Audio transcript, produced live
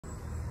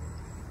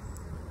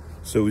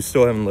So we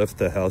still haven't left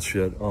the house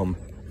yet.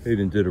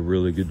 Hayden did a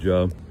really good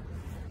job,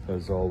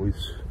 as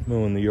always,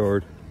 mowing the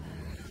yard.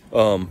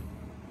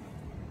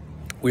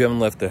 We haven't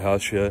left the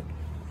house yet.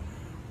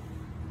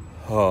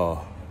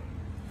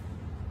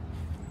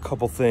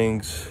 Couple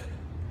things.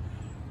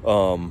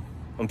 I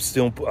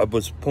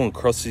was pulling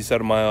crusties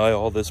out of my eye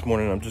all this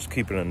morning. I'm just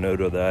keeping a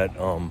note of that.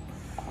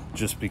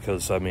 Just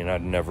because, I mean,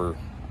 that never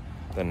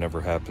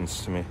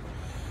happens to me.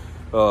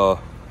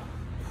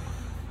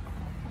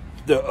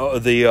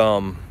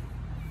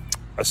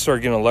 I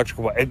started getting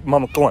electrical. Hey,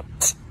 Mama, come on.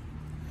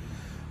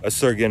 I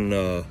started getting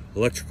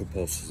electrical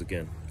pulses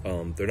again.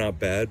 They're not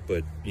bad,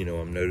 but you know,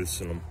 I'm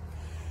noticing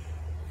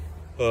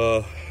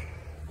them.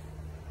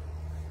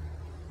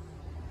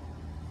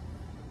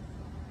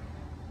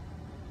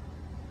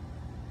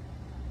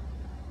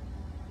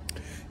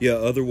 Yeah,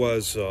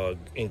 otherwise,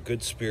 in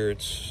good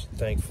spirits,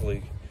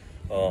 thankfully.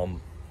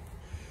 Man,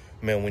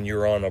 when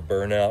you're on a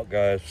burnout,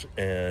 guys,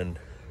 and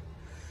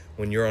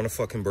when you're on a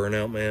fucking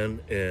burnout,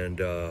 man,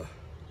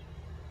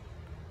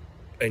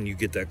 and you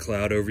get that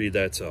cloud over you,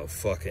 that's a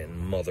fucking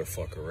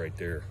motherfucker right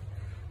there.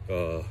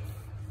 Go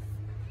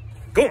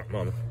on,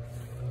 Mama.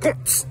 Come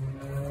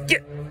on.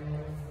 Get.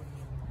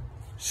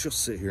 She'll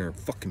sit here and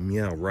fucking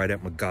meow right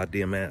at my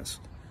goddamn ass.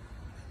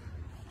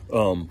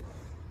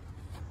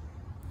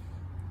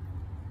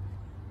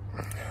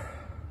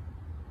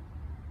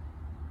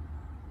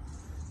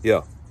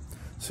 Yeah.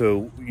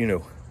 So, you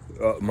know,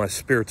 my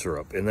spirits are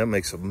up, and that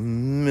makes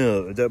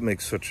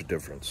such a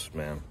difference,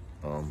 man.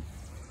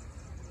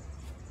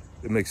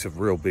 It makes a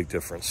real big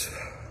difference.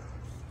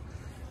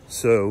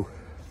 So,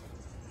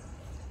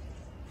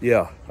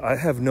 yeah, I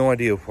have no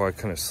idea why I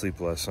couldn't sleep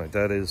last night.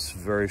 That is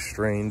very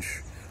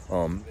strange.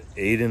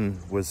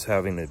 Aiden was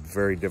having a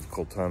very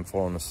difficult time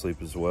falling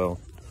asleep as well.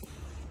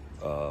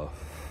 I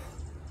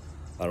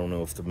don't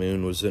know if the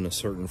moon was in a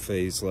certain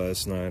phase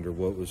last night or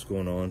what was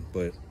going on,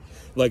 but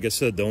like I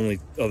said, the only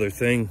other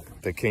thing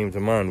that came to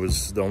mind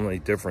was the only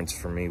difference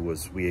for me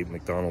was we ate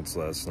McDonald's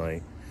last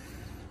night.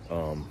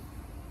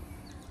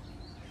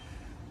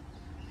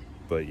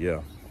 But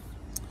yeah.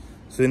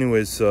 So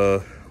anyways,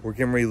 we're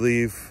getting ready to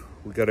leave.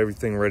 We got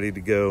everything ready to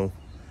go.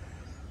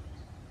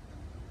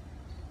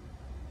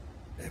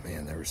 Hey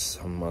man, there was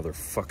some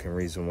motherfucking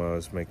reason why I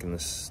was making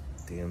this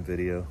damn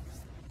video.